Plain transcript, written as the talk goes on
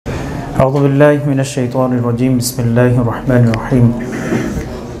أعوذ بالله من الشيطان الرجيم بسم الله الرحمن الرحيم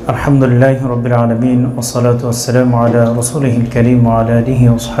الحمد لله رب العالمين والصلاة والسلام على رسوله الكريم وعلى آله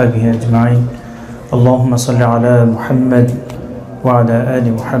وصحبه أجمعين اللهم صل على محمد وعلى آل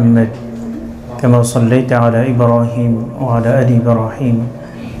محمد كما صليت على إبراهيم وعلى آل إبراهيم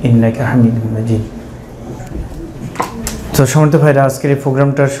إنك حميد مجيد। তো সম্মানিত ভাইরা, আজকের এই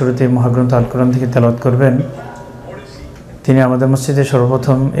প্রোগ্রামটার শুরুতে মহাগ্রন্থ আল কোরআন থেকে তেলাওয়াত করবেন তিনি আমাদের মসজিদে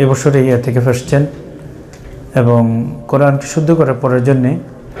সর্বপ্রথম এই বছরেই ইতিকাফে আসছেন এবং কোরআনকে শুদ্ধ করার পরের জন্যে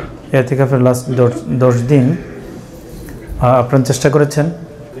ইতিকাফের লাস্ট 10 দিন আপ্রাণ চেষ্টা করেছেন।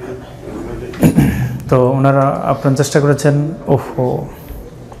 তো ওনারা আপ্রাণ চেষ্টা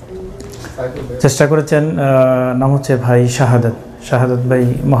করেছেন নাম হচ্ছে ভাই শাহাদাত ভাই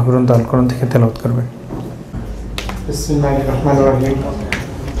মহাগ্রন্থ আল কোরআন থেকে তেলাওয়াত করবেন। বিসমিল্লাহির রহমানির রহিম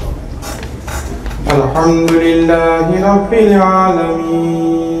আলহামদুলিল্লাহি রাব্বিল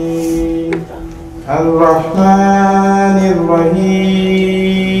আলামিন আর রহমানির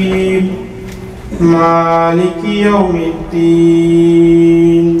রহিম মালিকি ইয়াউমিদ্দিন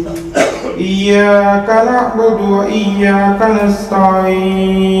ইয়্যাকা না'বুদু ওয়া ইয়্যাকা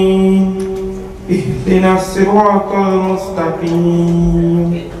নাস্তাঈন ইহদিনাস সিরাতাল মুস্তাকিম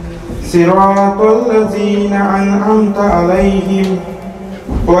সিরাতাল লাযীনা আন'আমতা আলাইহিম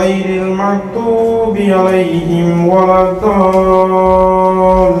গায়রিল মাগদুবি আলাইহিম ওয়ালাদ-দাল্লিন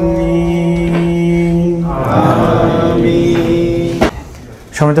আমিন।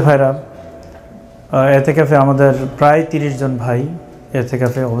 সম্মানিত ভাইরা, ইতিকাফে আমাদের প্রায় 30 জন ভাই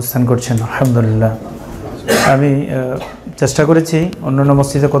ইতিকাফে অবস্থান করছেন আলহামদুলিল্লাহ। আমি চেষ্টা করেছি অন্যান্য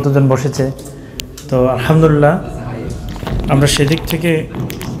মসজিদে কতজন বসেছে, তো আলহামদুলিল্লাহ আমরা সেদিক থেকে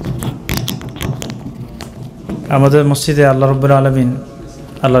আমাদের মসজিদে আল্লাহ রাব্বুল আলামিন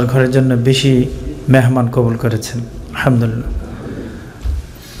আল্লাহর ঘরের জন্য বেশি মেহমান কবুল করেছেন আলহামদুলিল্লাহ।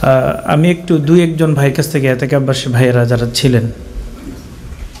 আমি একটু 2-1 ভাইয়ের কাছ থেকে ইতিকাফবাসী ভাইয়েরা যারা ছিলেন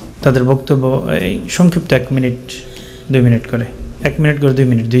তাদের বক্তব্য এই সংক্ষিপ্ত 1 মিনিট 2 মিনিট করে 1 মিনিট করে 2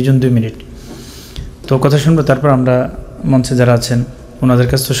 মিনিট 2 জন 2 মিনিট তো কথা শুনবো। তারপর আমরা মঞ্চে যারা আছেন ওনাদের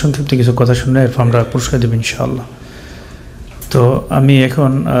কাছ থেকে সংক্ষিপ্ত কিছু কথা শুনে এরপর আমরা পুরস্কার দেব ইনশাআল্লাহ। তো আমি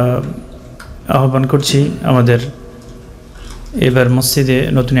এখন আহ্বান করছি আমাদের এবার মসজিদে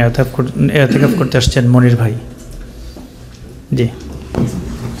নতুন ইতিকাফ করতে আসছেন মনির ভাই। জি,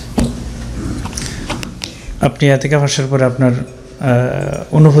 আপনি ইতিকাফ আসার পরে আপনার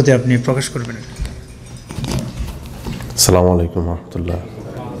অনুভূতি আপনি প্রকাশ করবেন। আসসালামু আলাইকুম ওয়া রাহমাতুল্লাহ।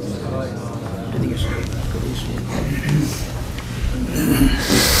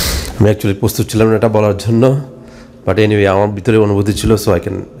 আমি অ্যাকচুয়ালি প্রস্তুত ছিলাম না এটা বলার জন্য, বাট এনিওয়ে আমার ভিতরে অনুভূতি ছিল, so I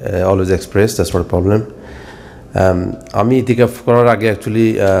can always express, that's not a problem. আমি ইতিকাফ করার আগে actually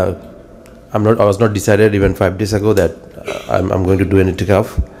I was not decided even 5 days ago that I'm going to do an itikaf,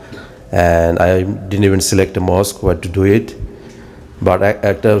 and I didn't even select a mosque where to do it, but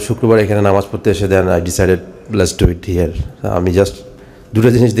একটা শুক্রবার এখানে নামাজ পড়তে এসে দেন I decided let's do it here. আমি just দুটো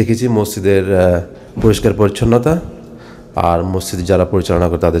জিনিস দেখেছি, মসজিদের পরিষ্কার পরিচ্ছন্নতা আর মসজিদে যারা পরিচালনা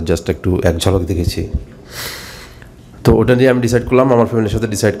করে তাদের জাস্ট একটু এক ঝলক দেখেছি। তো ওটা নিয়ে আমি ডিসাইড করলাম, আমার ফ্যামিলির সাথে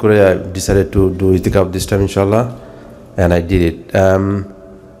ডিসাইড করে I decided to do itikaf this time ইনশাআল্লাহ, and I did it.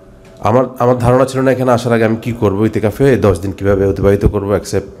 আমার ধারণা ছিল না এখানে আসার আগে আমি কী করবো, ইতিকাফে 10 দিন কীভাবে অতিবাহিত করবো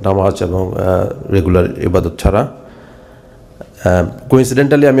এক্সেপ্ট নামাজ এবং রেগুলার ইবাদত ছাড়া।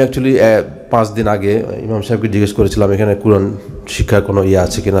 কোইন্সিডেন্টালি আমি অ্যাকচুয়ালি 5 দিন আগে ইমাম সাহেবকে জিজ্ঞেস করেছিলাম এখানে কোরআন শিক্ষার কোনো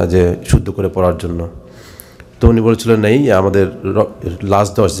আছে কিনা যে শুদ্ধ করে পড়ার জন্য, তো উনি বলেছিলেন নেই, আমাদের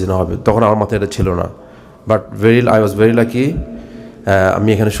লাস্ট 10 দিন হবে। তখন আমার মাথায় এটা ছিল না, but I was very lucky. আমি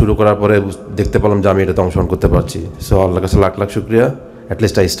এখানে শুরু করার পরে দেখতে পেলাম যে আমি এটাতে অংশগ্রহণ করতে পারছি, সো আল্লাহর কাছে লাখ লাখ শুক্রিয়া।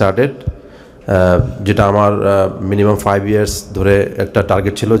 অ্যাটলিস্ট আই স্টার্টেড, যেটা আমার মিনিমাম 5 years ধরে একটা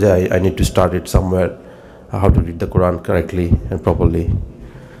টার্গেট ছিল যে I need to start it somewhere, how to read the Quran correctly and properly.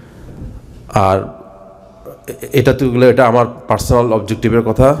 আর এটা আমার পার্সোনাল অবজেক্টিভের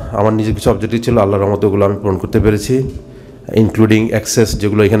কথা, আমার নিজের কিছু অবজেক্টিভ ছিল, আল্লাহর রহমতে ওগুলো আমি পূরণ করতে পেরেছি, ইনক্লুডিং অ্যাক্সেস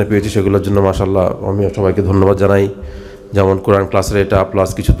যেগুলো এখানে পেয়েছি সেগুলোর জন্য মাশাআল্লাহ আমি সবাইকে ধন্যবাদ জানাই। যেমন কোরআন ক্লাসের এটা প্লাস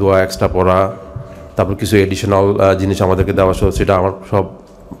কিছু দোয়া এক্সট্রা পড়া, তারপর কিছু এডিশনাল জিনিস আমাদেরকে দেওয়া, সেটা আমার সব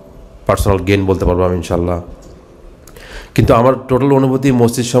পার্সোনাল গেইন বলতে পারবো আমি ইনশাল্লাহ। কিন্তু আমার টোটাল অনুভূতি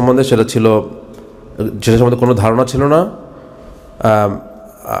মসজিদ সম্বন্ধে সেটার সম্বন্ধে কোনো ধারণা ছিল না।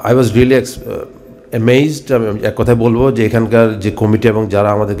 I was really amazed. আমি এক কথায় বলবো যে এখানকার যে কমিটি এবং যারা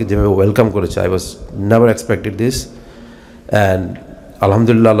আমাদেরকে যেভাবে ওয়েলকাম করেছে, I was never expected this, and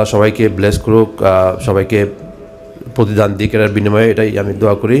আলহামদুলিল্লাহ আল্লাহ সবাইকে ব্লেস করুক, সবাইকে প্রতিদান দিক এর বিনিময়ে, এটাই আমি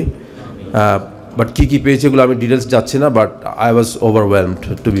দোয়া করি। বাট কী পেয়েছি এগুলো আমি ডিটেলস যাচ্ছি না, but I was overwhelmed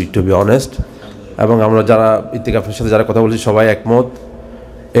two be honest. এবং আমরা যারা ইতিকাফের সাথে যারা কথা বলছি সবাই একমত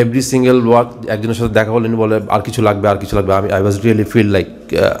এভরি সিঙ্গেল ওয়াক একজনের সাথে দেখা হলেন বলে আর কিছু লাগবে আর কিছু লাগবে, I was really feel like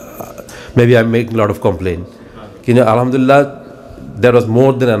maybe I making lot of complain, কিন্তু আলহামদুলিল্লাহ that was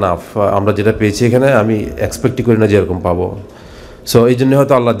more than enough. আমরা যেটা পেয়েছি এখানে আমি এক্সপেক্টই করি না যে এরকম পাবো। সো এই জন্য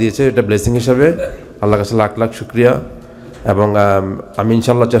হয়তো আল্লাহ দিয়েছে, এটা ব্লেসিং হিসাবে আল্লাহর কাছে লাখ লাখ শুক্রিয়া। এবং আমি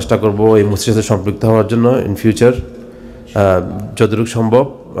ইনশাল্লাহ চেষ্টা করবো এই মসজিদের সাথে সম্পৃক্ত হওয়ার জন্য ইন ফিউচার যতটুকু সম্ভব,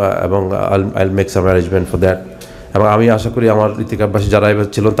 এবং I make some arrangement for that. এবং আমি আশা করি আমার ইতিকাফবাসী যারা এবার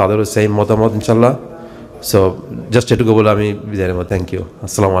ছিলেন তাদেরও সেম মতামত ইনশাল্লাহ। সো জাস্ট এটুকু বলে আমি বিদায় নেব। থ্যাংক ইউ,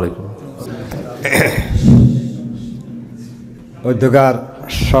 আসসালামু আলাইকুম। অধ্যকার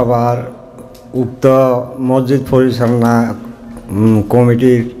সবার উক্ত মসজিদ পরিচালনা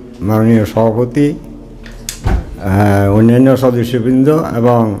কমিটির মাননীয় সভাপতি, অন্যান্য সদস্যবৃন্দ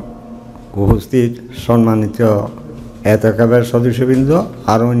এবং উপস্থিত সম্মানিত এতেকাবের সদস্যবৃন্দ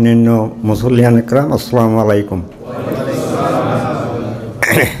আর অন্যান্য মুসল্লিয়ান একরাম, আসসালামু আলাইকুম।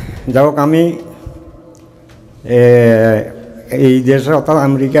 যাই হোক, আমি এই দেশে অর্থাৎ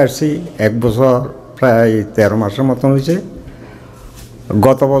আমেরিকা আসছি 1 বছর প্রায় 13 মাসের মতন হয়েছে।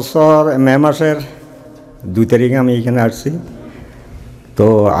 গত বছর মে মাসের 2 তারিখে আমি এখানে আসছি। তো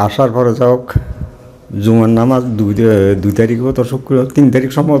আসার পরে যাই হোক, জুমার নামাজ 2 তারিখ তো 3 তারিখ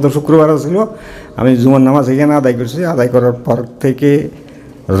সম্ভবত শুক্রবার ছিল, আমি জুমার নামাজ এখানে আদায় করছি। আদায় করার পর থেকে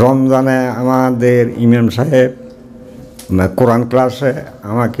রমজানে আমাদের ইমাম সাহেব কোরআন ক্লাসে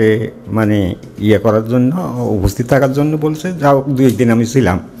আমাকে মানে করার জন্য, উপস্থিত থাকার জন্য বলছে। যা হোক 2 দিন আমি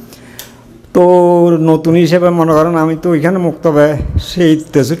ছিলাম। তো নতুন হিসেবে মনে করেন আমি তো ওইখানে মুক্তবে সেই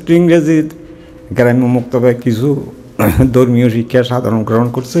 63 ইংরেজির গ্রাম্য মুক্তবে কিছু ধর্মীয় শিক্ষা সাধারণ গ্রহণ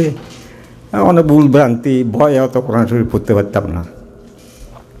করছে। অনেক ভুল ভ্রান্তি, ভয়ে অত কোরআন শরীফ পড়তে পারতাম না।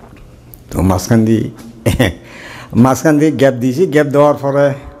 তো মাঝখান দিয়ে গ্যাপ দিয়েছি। গ্যাপ দেওয়ার পরে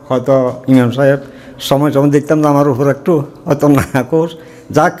হয়তো ইমাম সাহেব সময় দেখতাম যে আমার উপর একটু হয়তো না কোর্স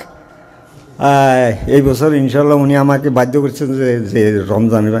যাক, এই বছর ইনশাল্লাহ উনি আমাকে বাধ্য করছেন যে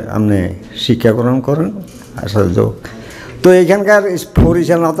রমজান আপনি শিক্ষা গ্রহণ করেন। আসলে যোগ তো এখানকার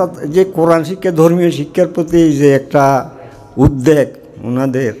পরিচালনা অর্থাৎ যে কোরআন শিক্ষা, ধর্মীয় শিক্ষার প্রতি যে একটা উদ্বেগ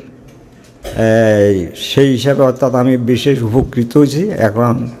ওনাদের, সেই হিসাবে অর্থাৎ আমি বিশেষ উপকৃত হয়েছি।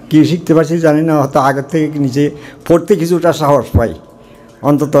 এখন কী শিখতে পারছি জানি না, হয়তো আগের থেকে নিচে পড়তে কিছুটা সাহস পাই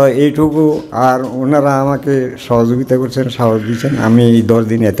অন্তত এইটুকু। আর ওনারা আমাকে সহযোগিতা করছেন, সাহস দিচ্ছেন। আমি 10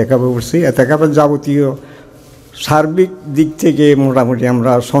 দিন এতেকাফে পড়ছি। এতেকাফের যাবতীয় সার্বিক দিক থেকে মোটামুটি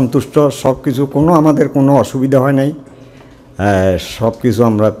আমরা সন্তুষ্ট। সব কিছু আমাদের কোনো অসুবিধা হয় নাই, সব কিছু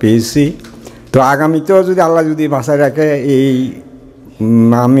আমরা পেয়েছি। তো আগামীতেও যদি আল্লাহ যদি বাঁচায় রাখে,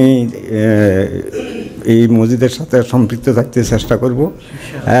 আমি এই মসজিদের সাথে সম্পৃক্ত থাকতে চেষ্টা করব।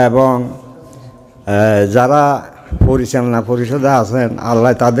 এবং যারা পরিচালনা পরিষদে আছেন,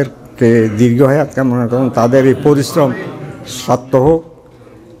 আল্লাহ তাদেরকে দীর্ঘ হায়াত কামনা করুন, তাদের এই পরিশ্রম সার্থক হোক।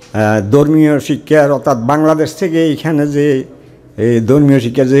 ধর্মীয় শিক্ষার অর্থাৎ বাংলাদেশ থেকে এইখানে যে এই ধর্মীয়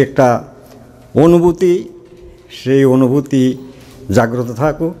শিক্ষার যে একটা অনুভূতি, সেই অনুভূতি জাগ্রত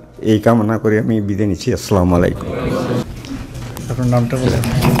থাকুক, এই কামনা করে আমি বিদায় নিচ্ছি। আসসালামু আলাইকুম। আপনার নামটা বলেন।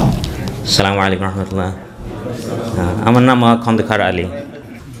 আসসালামু আলাইকুম রহমতুল্লাহ। আমার নাম খন্দকার আলী।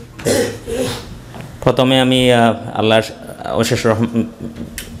 প্রথমে আমি আল্লাহর অশেষ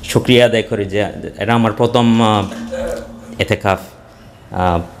শুকরিয়া আদায় করি যে এটা আমার প্রথম এতেকাফ।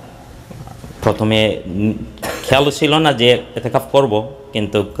 প্রথমে খেয়াল ছিল না যে এতেকাফ করব,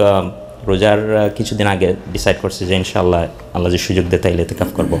 কিন্তু রোজার কিছুদিন আগে ডিসাইড করছি যে ইনশাআল্লাহ আল্লাহ যে সুযোগ দেয় তাইলে এতেকাফ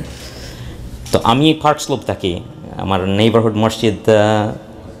করব। তো আমি পার্ক স্লোপ থাকি, আমার নেইবারহুড মসজিদ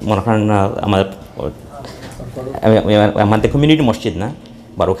মনে করেন আমাদের কমিউনিটি মসজিদ না,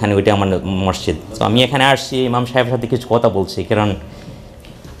 বা ওখানে ওইটা আমার মসজিদ। তো আমি এখানে আসছি, ইমাম সাহেবের সাথে কিছু কথা বলছি, কারণ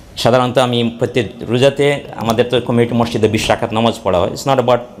সাধারণত আমি প্রত্যেক রোজাতে আমাদের তো কমিউনিটি মসজিদে 20 রাকাত নামাজ পড়া হয়। ইটস নট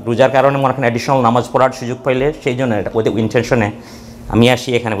অ্যাবাউট রোজার কারণে মনে করেন অ্যাডিশনাল নামাজ পড়ার সুযোগ পাইলে সেই জন্য ওদের ইন্টেনশনে আমি আসি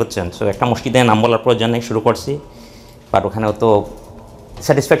এখানে, বুঝছেন। সো একটা মসজিদে নাম বলার প্রয়োজন নেই, শুরু করছি। বাট ওখানেও তো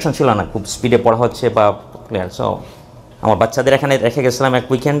স্যাটিসফ্যাকশন ছিল না, খুব স্পিডে পড়া হচ্ছে বা ক্লিয়ার। সো আমার বাচ্চাদের এখানে রেখে গেছিলাম এক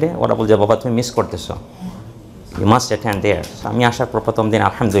উইকেন্ডে, ওরা বলছে বাবা তুমি মিস করতেছো, you must attend there. So আমি আসার পর প্রথম দিন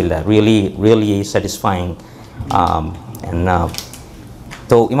আলহামদুলিল্লাহ রিয়েলি স্যাটিসফাইং।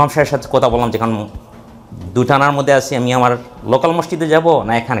 তো ইমাম সাহেবের সাথে কথা বললাম যে কারণ দুটানার মধ্যে আছি, আমি আমার লোকাল মসজিদে যাব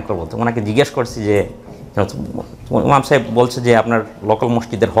না এখানে করবো। তো ওনাকে জিজ্ঞেস করছি যে ইমাম সাহেব বলছে যে আপনার লোকাল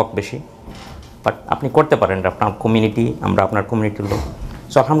মসজিদের হক বেশি, বাট আপনি করতে পারেন, আপনার কমিউনিটি, আমরা আপনার কমিউনিটির লোক।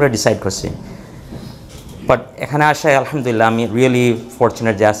 সো আমরা ডিসাইড করছি। বাট এখানে আসায় আলহামদুলিল্লাহ আমি রিয়েলি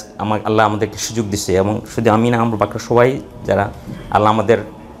ফর্চুনেট যে আল্লাহ আমাদেরকে সুযোগ দিচ্ছে, এবং শুধু আমি না, আমরা বাকি সবাই যারা, আল্লাহ আমাদের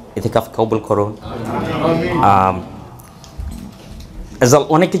ইতিকাফ কবুল করো।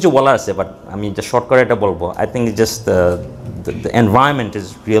 অনেক কিছু বলার আছে, বাট আমি যে শর্ট করে এটা বলবো, I think just the environment is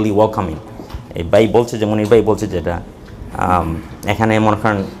really welcoming. এই ভাই বলছে যে, মনির ভাই বলছে যেটা, এখানে মনে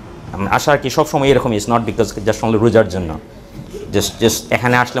করেন আশা আর কি সবসময় এরকম, is not because just only রোজার জন্য, জাস্ট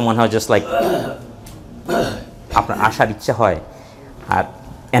এখানে আসলে মনে হয় জাস্ট লাইক আপনার আসার ইচ্ছা হয়। আর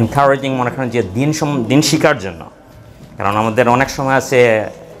এনকারেজিং মনে করেন যে দিন শিকার জন্য, কারণ আমাদের অনেক সময় আছে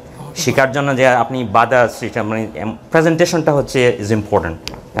শেখার জন্য যে আপনি বাধা সৃষ্টি, মানে প্রেজেন্টেশনটা হচ্ছে ইজ ইম্পর্ট্যান্ট,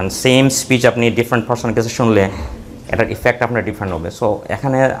 কারণ সেম স্পিচ আপনি ডিফারেন্ট পার্সনের কাছে শুনলে এটার ইফেক্ট আপনার ডিফারেন্ট হবে। সো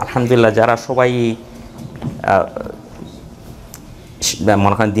এখানে আলহামদুলিল্লাহ যারা সবাই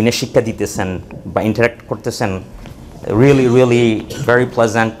মনে করেন দিনের শিক্ষা দিতেছেন বা ইন্টারাক্ট করতেছেন, really very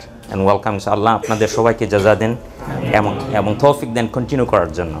pleasant and welcome. আল্লাহ আপনাদের সবাইকে জাযা দেন এবং তৌফিক দেন কন্টিনিউ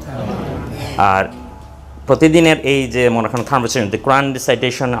করার জন্য। আর প্রতিদিনের এই যে মনে করেন কনভারসেশন, দ্য কোরআন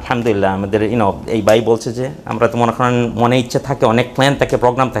রিসাইটেশন, আলহামদুলিল্লাহ আমাদের এই ভাই বলছে যে আমরা তো মনে করেন মনে ইচ্ছে থাকে, অনেক প্ল্যান থাকে,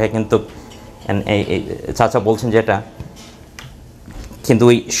 প্রোগ্রাম থাকে, কিন্তু এই চাচা বলছেন যেটা, কিন্তু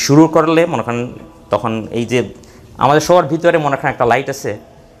ওই শুরু করলে মনে করেন তখন এই যে আমাদের সবার ভিতরে মনে করেন একটা লাইট আছে,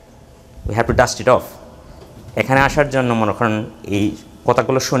 we have to dust it off. এখানে আসার জন্য মনে করেন এই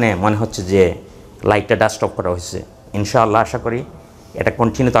কথাগুলো শুনে মনে হচ্ছে যে লাইটটা ডাস্ট অফ করা হয়েছে। ইনশাআল্লাহ আশা করি এটা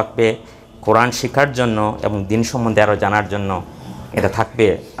কন্টিনিউ থাকবে কোরআন শেখার জন্য এবং দিন সম্বন্ধে আরও জানার জন্য, এটা থাকবে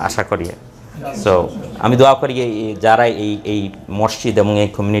আশা করি। সো আমি দোয়া করি যারা এই মসজিদ এবং এই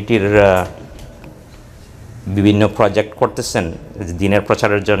কমিউনিটির বিভিন্ন প্রজেক্ট করতেছেন দিনের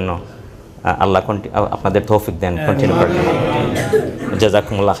প্রচারের জন্য, আল্লাহ আপনাদের তৌফিক দেন কন্টিনিউ করার জন্য।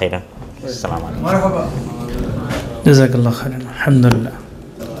 জাযাকুমুল্লাহ খাইরান। আসসালামু আলাইকুম। জাযাকাল্লাহু খাইরান। আলহামদুলিল্লাহ।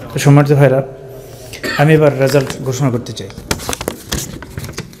 তো সম্মানিত ভাইরা, আমি এবার রেজাল্ট ঘোষণা করতে চাই।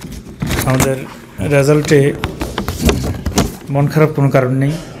 আমাদের রেজাল্টে মন খারাপ কোনো কারণ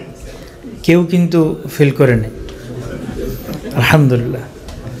নেই, কেউ কিন্তু ফেল করে নেই, আলহামদুলিল্লাহ।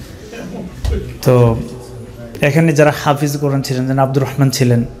 তো এখানে যারা হাফিজ কোরআন ছিলেন, যেন আব্দুর রহমান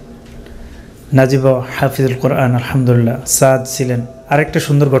ছিলেন, নাজিবা হাফিজুল কোরআন, আলহামদুলিল্লাহ। সাদ ছিলেন। আরেকটা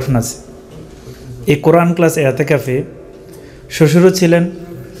সুন্দর ঘটনা আছে, এই কোরআন ক্লাস এতেকাফে শ্বশুরও ছিলেন,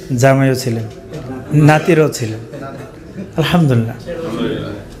 জামাইও ছিলেন, নাতিরও ছিলেন, আলহামদুলিল্লাহ।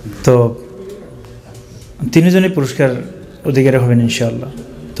 তো তিনজনই পুরস্কার অধিকারী হবেন ইনশাআল্লাহ।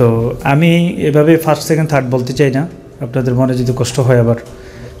 তো আমি এভাবে ফার্স্ট সেকেন্ড থার্ড বলতে চাই না, আপনাদের মনে যদি কষ্ট হয় আবার,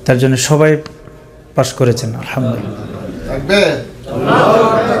 তার জন্য সবাই পাস করেছেন, আলহামদুলিল্লাহ।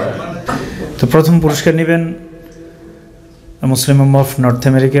 তো প্রথম পুরস্কার নেবেন মুসলিম উম্মাহ of north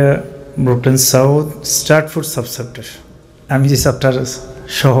America, Brooklyn south, Stratford sub sector. আমি যে চ্যাপ্টার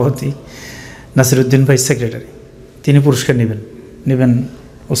সভাপতি, নাসিরউদ্দিন ভাই সেক্রেটারি, তিনি পুরস্কার নেবেন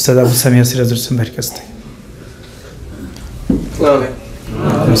উস্তাদ আবু সামিয়া সিরাজুল ইসলাম ভাইয়ের কাছ থেকে।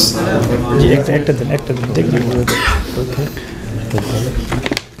 একটা দিন দেখবেন।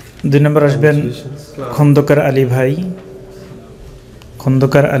 2 নম্বর আসবেন খন্দকার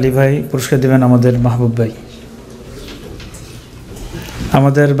আলী ভাই, পুরস্কার দেবেন আমাদের মাহবুব ভাই।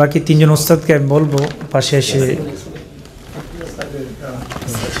 আমাদের বাকি 3 জন ওস্তাদকে আমি বলবো পাশে এসে।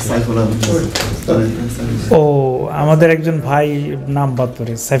 ও আমাদের একজন ভাই নাম বাদ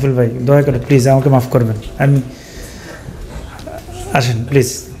পড়ে, সাইফুল ভাই, দয়া করে প্লিজ আমাকে মাফ করবেন। আমি আসেন প্লিজ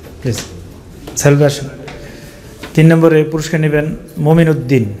সাইফুল ভাই আসেন। 3 নম্বরে পুরস্কার নেবেন মনির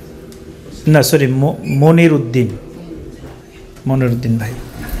উদ্দিন ভাই।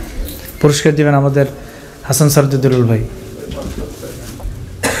 পুরস্কার দেবেন আমাদের হাসান সারদুল ভাই।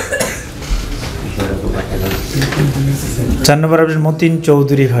 4 নম্বর আপনার মতিন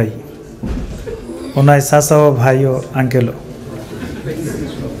চৌধুরী ভাই, ওনায় চাচাও ভাইও আঙ্কেলও।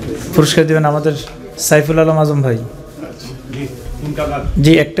 পুরস্কার দেবেন আমাদের সাইফুল আলম আজম ভাই।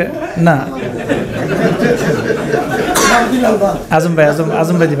 জি একটা না, আজম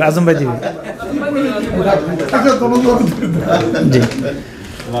ভাই দিবে। জি।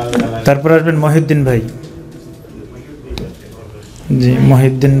 তারপর আসবেন মহিউদ্দিন ভাই। জি,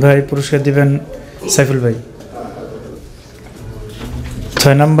 মহিউদ্দিন ভাই পুরস্কার দিবেন সাইফুল ভাই।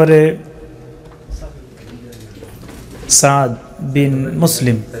 6 নম্বরে সাদ বিন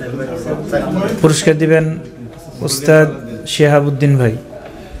মুসলিম, পুরস্কার দিবেন উস্তাদ শিহাবুদ্দিন ভাই।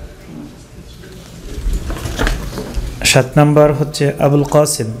 7 নম্বর হচ্ছে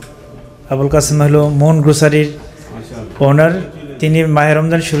আবুল কাসিম হলো মোহন গ্রোসারির ওনার। তিনি মাহে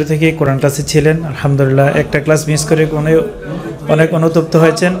রমজান শুরু থেকে কোরআন ক্লাসে ছিলেন, আলহামদুলিল্লাহ। একটা ক্লাস মিস করে অনেক অনুতপ্ত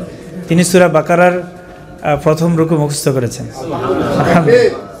হয়েছেন। তিনি সূরা বাকারার প্রথম রুকু মুখস্থ করেছেন,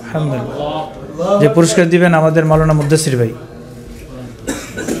 আলহামদুলিল্লাহ। যে পুরস্কার দিবেন আমাদের মাওলানা মুদ্দাসির ভাই।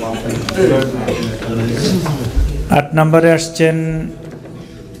 8 নম্বরে আসছেন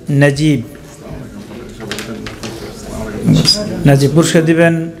নাজিব। না জি, পুরস্কার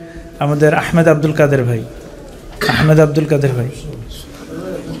দিবেন আমাদের আহমেদ আব্দুল কাদের ভাই। আহমেদ আব্দুল কাদের ভাই,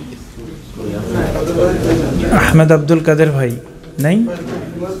 আহমেদ আব্দুল কাদের ভাই নাই?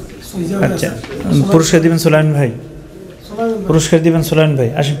 আচ্ছা, পুরস্কার দিবেন সোলাইন ভাই। পুরস্কার দিবেন সোলাইন ভাই,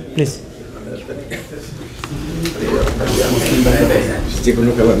 আসেন প্লিজ।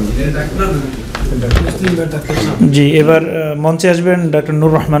 জি, এবার মঞ্চে আসবেন ডক্টর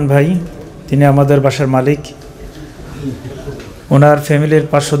নূর রহমান ভাই। তিনি আমাদের বাসার মালিক। ওনার ফ্যামিলির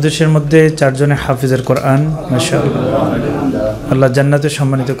 5 সদস্যের মধ্যে 4 জনে হাফিজের কোরআন, মাশাআল্লাহ। আল্লাহ জান্নাতে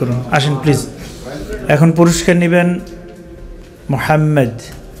সম্মানিত করুন। আসেন প্লিজ। এখন পুরস্কার নেবেন Mohammad.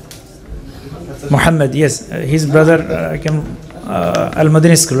 Mohammad, yes, his brother came Al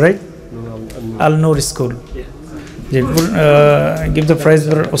Medina school, right? Al Noor school. Give the prize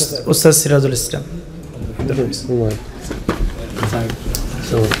for Ustaz Sirajul Islam.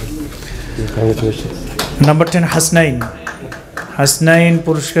 Number 10 Hasnain. Hasnain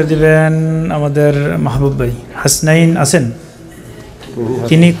পুরস্কার দিবেন আমাদের মাহবুব ভাই। হাসনাইন আছেন?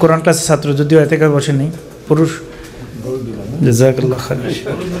 তিনি কোরআন ক্লাসের ছাত্র, যদিও এতেকার বসেননি। পুরুষ, জাযাকাল্লাহ খাইর।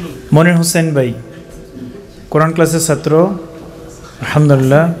 মনির হোসেন ভাই কোরআন ক্লাসের ছাত্র,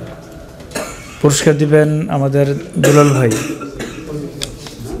 আলহামদুলিল্লাহ। পুরস্কার দিবেন আমাদের দুলাল ভাই।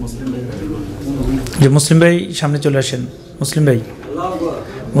 যে মুসলিম ভাই সামনে চলে আসেন। মুসলিম ভাই,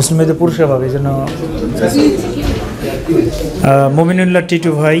 মুসলিম ভাই তো পুরস্কার পাবে, এই জন্য। মোমিনুল্লাহ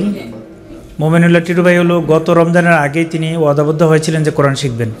টিটু ভাই। মোমিনুল্লাহ টিটু ভাই হলো গত রমজানের আগেই তিনি ওয়াদাবদ্ধ হয়েছিলেন যে কোরআন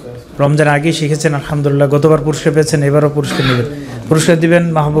শিখবেন। রমজানের আগেই শিখেছেন, আলহামদুলিল্লাহ। গতবার পুরস্কার পেয়েছেন, এবারও পুরস্কার নেবেন। পুরস্কার দিবেন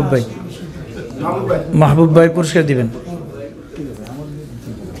মাহবুব ভাই। মাহবুব ভাই পুরস্কার দিবেন।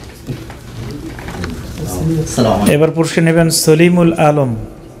 এবার পুরস্কার নেবেন সলিমুল আলম।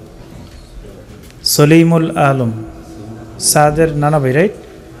 সলিমুল আলম সাদের নানা ভাই, রাইট?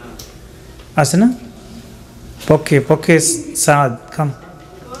 আছে না? পক্ষে পক্ষে সাদ খাম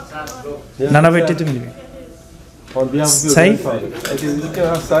নানা ভাইটি তুমি নেবে। Saif,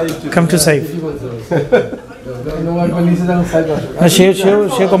 come to Saif.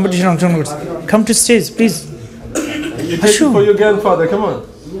 Say competition অংশগ্রহণ করছে। Come to stage please.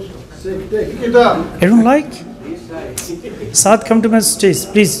 I don't like. Saad, come to my stage,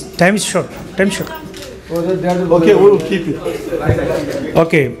 please. Time is short. Time is short. Okay, we'll keep it.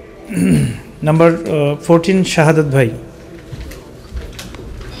 Okay. Number 14, Shahadat bhai.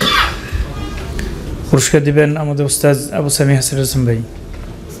 পুরস্কার দিবেন আমাদের উস্তাদ আবু সামি হাসান হোসেন ভাই।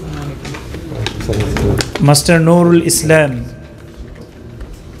 Master Nurul Islam.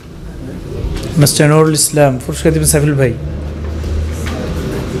 Master Nurul Islam পুরস্কার দিবেন সাইফুল ভাই।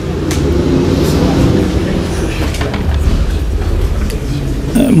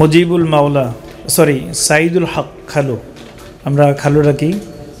 মুজিবুল মাওলা, সরি, সাইদুল হক খালু। আমরা খালু রাখি,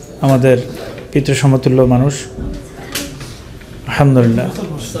 আমাদের পিতৃ সমতুল্য মানুষ, আলহামদুলিল্লাহ।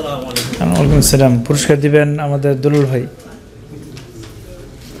 ওয়ালাইকুম আসসালাম। পুরস্কার দিবেন আমাদের দুলুল ভাই।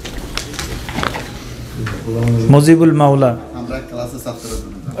 মুজিবুল মাওলা,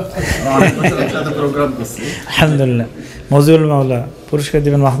 আলহামদুলিল্লাহ। মুজিবুল মাওলা পুরস্কার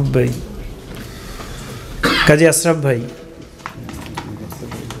দিবেন মাহবুব ভাই। কাজী আশরাফ ভাই।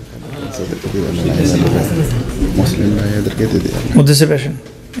 মুদ্দাসির পেশেন্ট।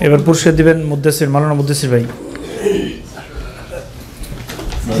 এবার পুরস্কার দিবেন মুদ্দাসির, মাওলানা মুদ্দাসির ভাই।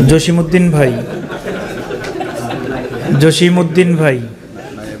 জসিমউদ্দিন ভাই। জসিমউদ্দিন ভাই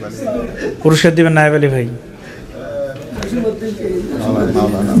পুরস্কার দিবেন নায়েব আলী ভাই।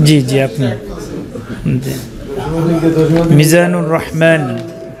 জি জি, আপনি। মিজানুর রহমান।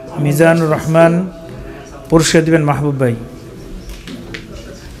 মিজানুর রহমান পুরস্কার দিবেন মাহবুব ভাই।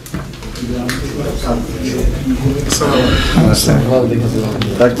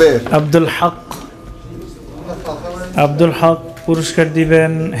 আব্দুল হক। আব্দুল হক পুরস্কার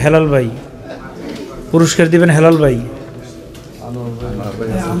দিবেন হেলাল ভাই। পুরস্কার দিবেন হেলাল ভাই।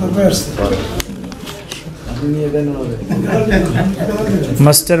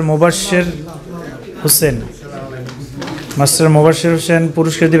 মাস্টার মুবাশশির হোসেন। মাস্টার মুবাশশির হোসেন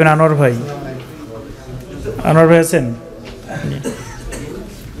পুরস্কার দিবেন আনোয়ার ভাই। আনোয়ার ভাই আছেন?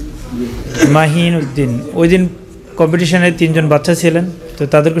 মাহিন উদ্দিন। ওই দিন কম্পিটিশনে 3 জন বাচ্চা ছিলেন, তো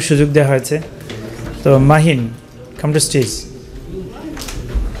তাদেরকে সুযোগ দেওয়া হয়েছে। তো মাহিন, কাম টু স্টেজ।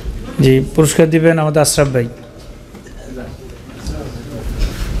 জি, পুরস্কার দিবেন আমাদের আশরাফ ভাই।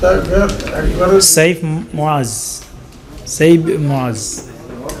 সাইফ মুআজ। সাইফ মুআজ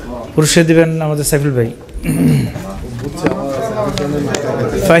পুরস্কার দিবেন আমাদের সাইফুল ভাই।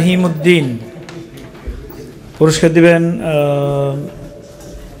 ফাহিম উদ্দিন পুরস্কার দিবেন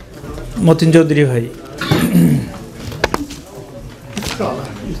মতিন চৌধুরী ভাই।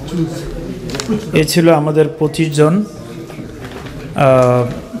 এ ছিল আমাদের 25 জন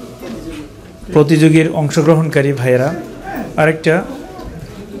প্রতিযোগীর অংশগ্রহণকারী ভাইয়েরা। আরেকটা,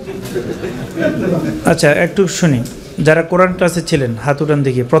 আচ্ছা একটু শুনি, যারা কোরআন ক্লাসে ছিলেন হাত উঠান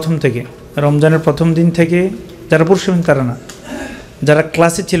দেখি, প্রথম থেকে রমজানের প্রথম দিন থেকে যারা পুরস্কার তারা না, যারা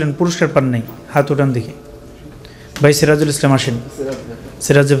ক্লাসে ছিলেন পুরস্কার পান নাই হাত উঠান দেখি। ভাই সিরাজুল ইসলাম আসেন,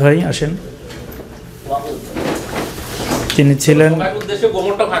 সিরাজ ভাই আসেন। তিনি ছিলেন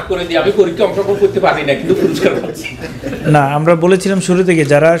না, আমরা বলেছিলাম শুরু থেকে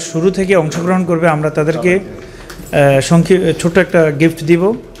যারা শুরু থেকে অংশগ্রহণ করবে আমরা তাদেরকে ছোট একটা গিফট দিব।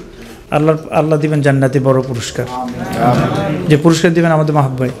 আল্লাহ দিবেন জান্নাতি বড় পুরস্কার, যে পুরস্কার দিবেন আমাদের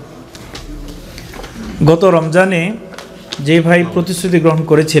মাহবুব ভাই। গত রমজানে যে ভাই প্রতিশ্রুতি গ্রহণ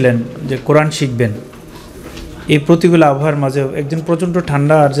করেছিলেন যে কোরআন শিখবেন, এই প্রতিকূল আবহাওয়ার মাঝেও একদিন প্রচণ্ড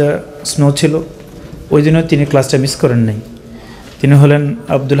ঠান্ডা আর যা স্নো ছিল, ওই দিনও তিনি ক্লাসটা মিস করেন নাই। তিনি হলেন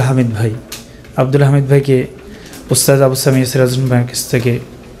আব্দুল হামিদ ভাই। আব্দুল হামিদ ভাইকে উস্তাদ আবু সামি সিরাজুল ভাইয়ের কাছ থেকে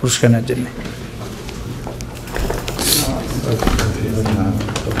পুরস্কার নেওয়ার জন্য।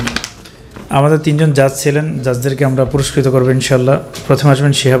 আমাদের তিনজন জাজ ছিলেন, জাজদেরকে আমরা পুরস্কৃত করবো ইনশাল্লাহ। প্রথমে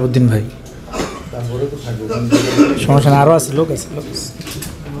আসবেন শিহাবুদ্দিন ভাই। সমস্যা না, আরও আছে লোক আছে।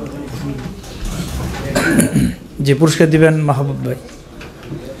 যে পুরস্কার দিবেন মাহবুব ভাই।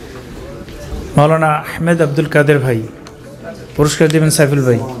 মৌলানা আহমেদ আব্দুল কাদের ভাই। পুরস্কার দিবেন সাইফুল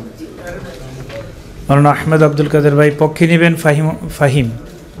ভাই। মৌলানা আহমেদ আব্দুল কাদের ভাই পক্ষে নেবেন ফাহিম।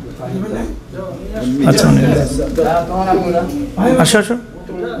 আচ্ছা আসো আসো,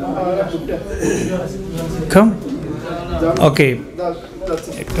 খাম। ওকে,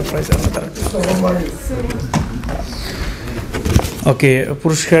 একটা প্রাইজ ওকে,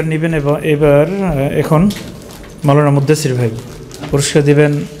 পুরস্কার নেবেন। এবার এখন মৌলানা মুদ্দাসির ভাই পুরস্কার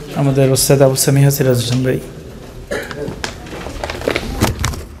দিবেন আমাদের ওস্তাদ আবু সামিহা সিরাজ হোসেন ভাই।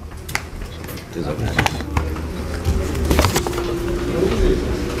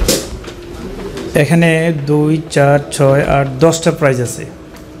 এখানে 2, 4, 6, 8, 10টা প্রাইজ আছে।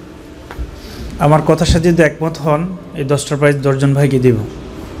 আমার কথার সাথে যদি একমত হন এই 10টা প্রাইজ 10 জন ভাইকে দেব।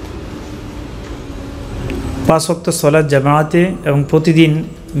 5 ওয়াক্ত সালাত জামাতে এবং প্রতিদিন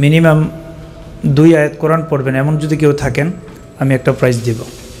মিনিমাম 2 আয়াত কোরআন পড়বেন এমন যদি কেউ থাকেন আমি একটা প্রাইজ দেব।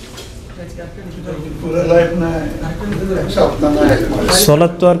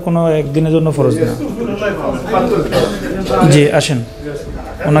 সালাত তো আর কোনো একদিনের জন্য ফরজ না। জি আসেন,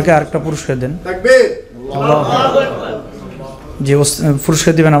 ওনাকে আরেকটা পুরস্কার দেন। যে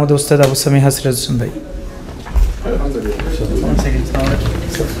পুরস্কার দিবেন আমাদের ওস্তাদ আবু সামিহা সিরাজ হোসেন ভাই।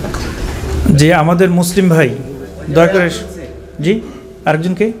 যে আমাদের মুসলিম ভাই দয়া করে, জি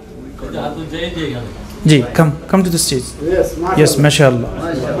আরেকজনকে, জি come to the stage. Yes, মাশাআল্লাহ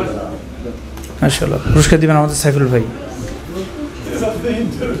মাশাআল্লাহ। পুরস্কার দিবেন আমাদের সাইফুল ভাই।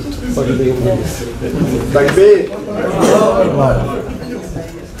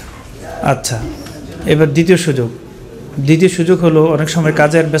 আচ্ছা, এবার দ্বিতীয় সুযোগ হলো অনেক সময়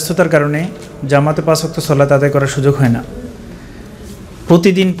কাজের ব্যস্ততার কারণে জামাতে 5 ওয়াক্ত সালাত আদায় করার সুযোগ হয় না।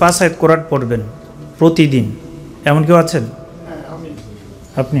 প্রতিদিন 5 আয়াত কোরআন পড়বেন প্রতিদিন। এমন কেউ আছেন?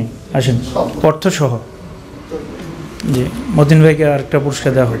 আপনি আসেন, অর্থ সহ। জি মতিন ভাইকে আরেকটা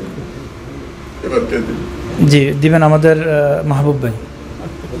পুরস্কার দেওয়া হোক। জি দিবেন আমাদের মাহবুব ভাই।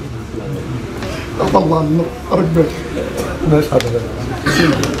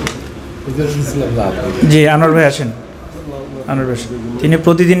 জি আনোয়ার ভাই আসেন। আনোয়ার ভাই তিনি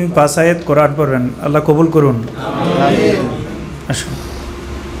প্রতিদিন 5 আয়াত কোরআন পড়বেন, আল্লাহ কবুল করুন। আসুন।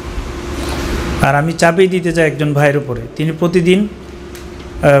 আর আমি চাপিয়ে দিতে চাই একজন ভাইয়ের উপরে, তিনি প্রতিদিন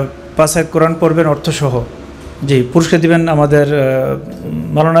 5 আয়াত কোরআন পড়বেন অর্থসহ। জি পুরস্কার দিবেন আমাদের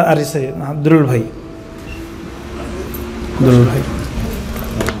মাওলানা আরিসে দুরুল ভাই।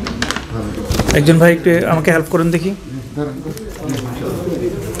 একজন ভাই একটু আমাকে হেল্প করুন দেখি।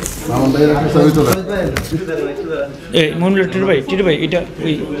 টিটু ভাই এটা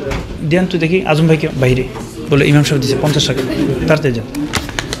ওই দেন তো দেখি। আজম ভাইকে বাইরে বলে ইমাম সাহেব দিচ্ছে 50 টাকা, তাড়াতাড়ি যান।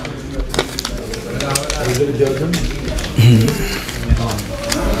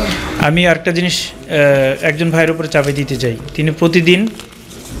 আমি আরেকটা জিনিস একজন ভাইয়ের উপরে চাপিয়ে দিতে চাই। তিনি প্রতিদিন,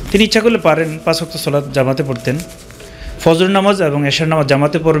 তিনি ইচ্ছা করলে পারেন 5 ওয়াক্ত সালাত জামাতে পড়তেন, ফজর নামাজ এবং এশার নামাজ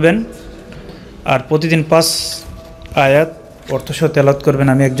জামাতে পড়বেন, আর প্রতিদিন 5 আয়াত অর্থসহ তেলাওয়াত করবেন।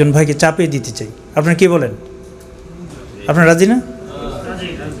 আমি একজন ভাইকে চাপিয়ে দিতে চাই। আপনারা কি বলেন? আপনারা রাজি না?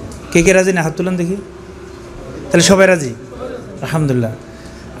 কে কে রাজি না হাত তুলেন দেখি। তাহলে সবাই রাজি? আলহামদুলিল্লাহ।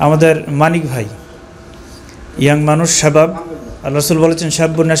 আমাদের মানিক ভাই, ইয়াং মানুষ, শাবাব, আল্লাহ রাসূল বলেছেন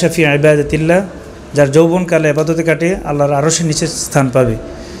শাবুন নাশা ফি ইবাদাতিল্লাহ, যার যৌবনকালে ইবাদতে কাটে আল্লাহর আরশের নিচে স্থান পাবে।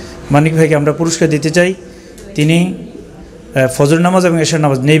 মানিক ভাইকে আমরা পুরস্কার দিতে চাই। তিনি ফজর নামাজ এবং এশার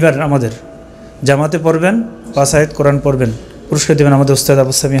নামাজ নেইবার আমাদের জামাতে পড়বেন, 5 আয়াত কোরআন পড়বেন, পুরস্কার দেবেন আমাদের উস্তাদ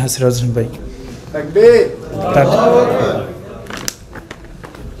আবু সামি হাসির হোসেন ভাই। তার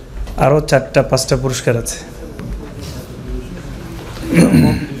আরও 4-5টা পুরস্কার আছে।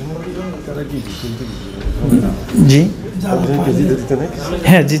 জি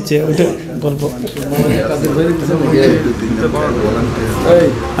হ্যাঁ জিতছে, ওইটা গল্প।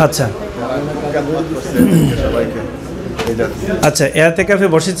 আচ্ছা আচ্ছা, এতেকাফে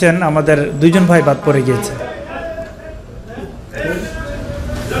বসেছেন আমাদের 2জন ভাই বাদ পড়ে গিয়েছে।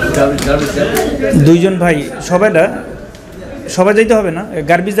 2জন ভাই, সবাই যাইতে হবে না,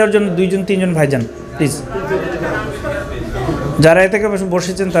 গার্বিজ দেওয়ার জন্য 2-3জন ভাই যান প্লিজ। যারা এতেকাফে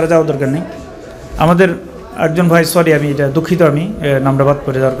বসেছেন তারা যাওয়ার দরকার নেই। আমাদের একজন ভাই, সরি আমি এটা দুঃখিত, আমি নামটা বাদ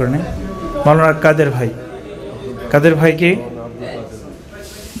পড়ে যাওয়ার কারণে, মাওলানা কাদের ভাইকে,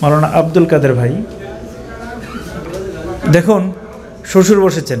 মাওলানা আব্দুল কাদের ভাই, দেখুন শ্বশুর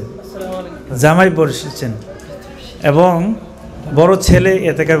বসেছেন, জামাই বসেছেন এবং বড় ছেলে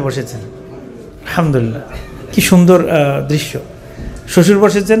এতেকাফে বসেছেন। আলহামদুলিল্লাহ, কি সুন্দর দৃশ্য। শ্বশুর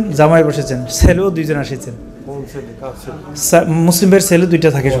বসেছেন, জামাই বসেছেন, ছেলেও 2জন আসেছেন। মুসলিম ভাইয়ের ছেলে 2টা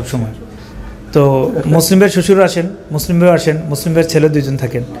থাকে সবসময়, তো মুসলিম ভাইয়ের শ্বশুর আসেন, মুসলিম ভাইও আসেন, মুসলিম ভাইয়ের ছেলে 2জন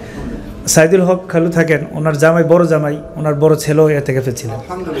থাকেন। সাইদুল হক খালু থাকেন, ওনার জামাই, বড় জামাই, ওনার বড় ছেলেও এতেকাফে ছিলেন।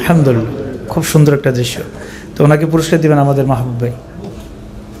 আলহামদুলিল্লাহ, খুব সুন্দর একটা দৃশ্য। তো ওনাকে পুরস্কার দিবেন আমাদের মাহবুব ভাই।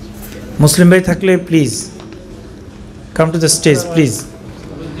 মুসলিম ভাই থাকলে please come to the stage please.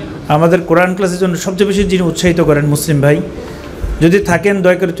 আমাদের কোরআন ক্লাসের জন্য সবচেয়ে বেশি যিনি উৎসাহিত করেন মুসলিম ভাই, যদি থাকেন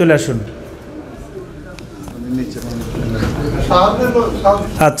দয়া করে চলে আসুন।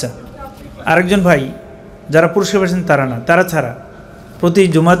 আচ্ছা, আরেকজন ভাই যারা পুরস্কার পেয়েছেন তারা না, তারা ছাড়া প্রতি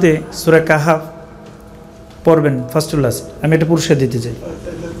জুমাতে সূরা কাহাফ পড়বেন ফার্স্ট টু লাস্ট। আমি একটা পুরস্কার দিতে চাই।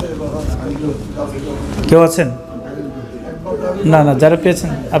 কেউ আছেন? না যারা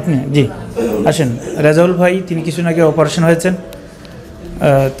পেয়েছেন আপনি, জি আসেন। রাজাউল ভাই, তিনি কিছুদিন আগে অপারেশন হয়েছেন,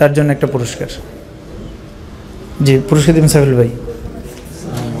 তার জন্য একটা পুরস্কার। জি পুরস্কার দিন সাইফুল ভাই।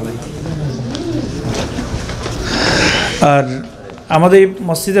 আর আমাদের এই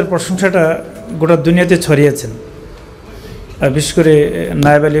মসজিদের প্রশংসাটা গোটা দুনিয়াতে ছড়িয়েছেন, আর বিশেষ করে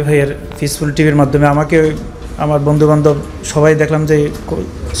নায়েব আলী ভাইয়ের পিসফুল টিভির মাধ্যমে আমাকে, আমার বন্ধুবান্ধব সবাই দেখলাম যে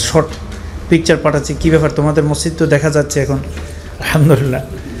শর্ট পিকচার পাঠাচ্ছি, কী ব্যাপার তোমাদের মসজিদ তো দেখা যাচ্ছে এখন। আলহামদুলিল্লাহ,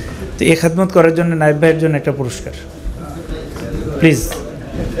 তো এই খেদমত করার জন্য নায়েব ভাইয়ের জন্য একটা পুরস্কার প্লিজ।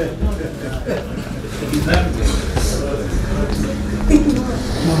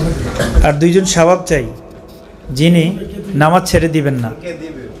 আর 2জন শাবাব চাই যিনি নামাজ ছেড়ে দিবেন না,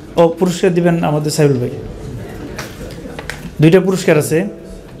 ও পুরস্কার দিবেন আমাদের সাইফুল ভাই। 2টা পুরস্কার আছে,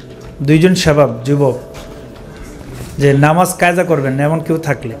 2জন শাবাব যুবক যে নামাজ কায়দা করবেন না এমন কেউ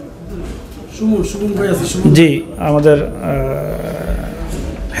থাকলে। জি আমাদের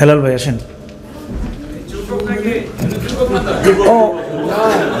হেলাল ভাই আসেন। ও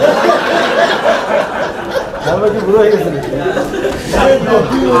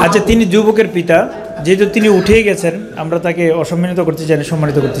আচ্ছা, তিনি যুবকের পিতা, যেহেতু তিনি উঠে গেছেন আমরা তাকে অসম্মানিত করতে চাই না,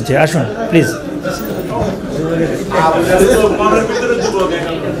 সম্মানিত করতে চাই। আসুন প্লিজ।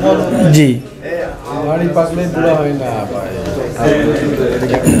 জি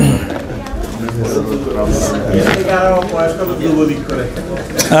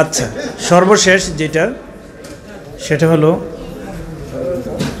আচ্ছা, সর্বশেষ যেটা সেটা হলো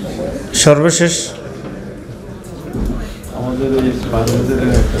সর্বশেষ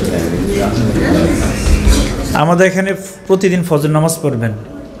আমাদের এখানে প্রতিদিন ফজর নামাজ পড়বেন,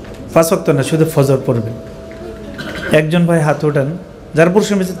 5 ওয়াক্ত না, শুধু ফজর পড়বেন। একজন ভাই হাত ওঠান, যারা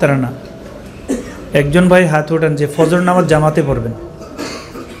পুরস্কার পেয়েছে তারা না, একজন ভাই হাত ওঠান যে ফজর নামাজ জামাতে পড়বেন।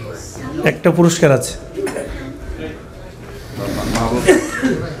 একটা পুরস্কার আছে।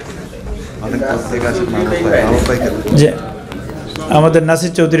 যে আমাদের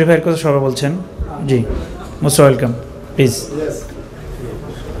নাসির চৌধুরী ভাইয়ের কথা সবাই বলছেন। জি মোস্ট ওয়েলকাম, প্লিজ।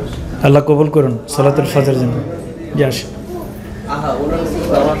 আল্লাহ কবুল করুন সালাতুল ফজর জন্য। জি আসেন।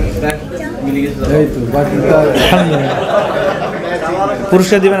 আলহামদুলিল্লাহ,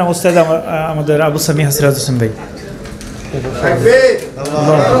 পুরস্কার দিবেন উস্তাদ আমাদের আবু সামি হাসির হোসেন ভাই।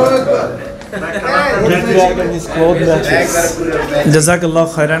 জাযাকাল্লাহু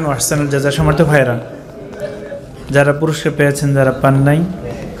খায়রান ওয়া আহসানুল জাযা। সমর্থ ভাইরা, যারা পুরস্কার পেয়েছেন, যারা পান নাই,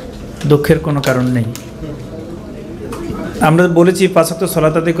 দুঃখের কোনো কারণ নেই। আমরা বলেছি 5 ওয়াক্ত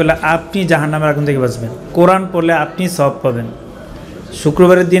সালাত আদায় করলে আপনি জাহান্নামের আগুন থেকে বাঁচবেন। কোরআন পড়লে আপনি সওয়াব পাবেন।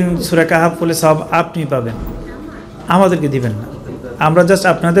 শুক্রবারের দিন সূরা কাহাফ পড়লে সওয়াব আপনি পাবেন, আমাদেরকে দিবেন না। আমরা জাস্ট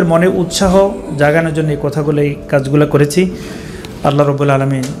আপনাদের মনে উৎসাহ জাগানোর জন্য এই কথাগুলো, এই কাজগুলো করেছি। আল্লাহ রাব্বুল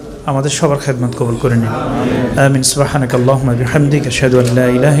আলামিন আমাদের সবার খেদমত কবুল করে নিন। আমিন। সুবহানাকাল্লাহুম্মা বিহামদিকা আশহাদু আল্লা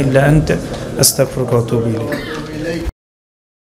ইলাহা ইল্লা আনতা আস্তাগফিরুকা ওয়া আতুবু ইলাইক।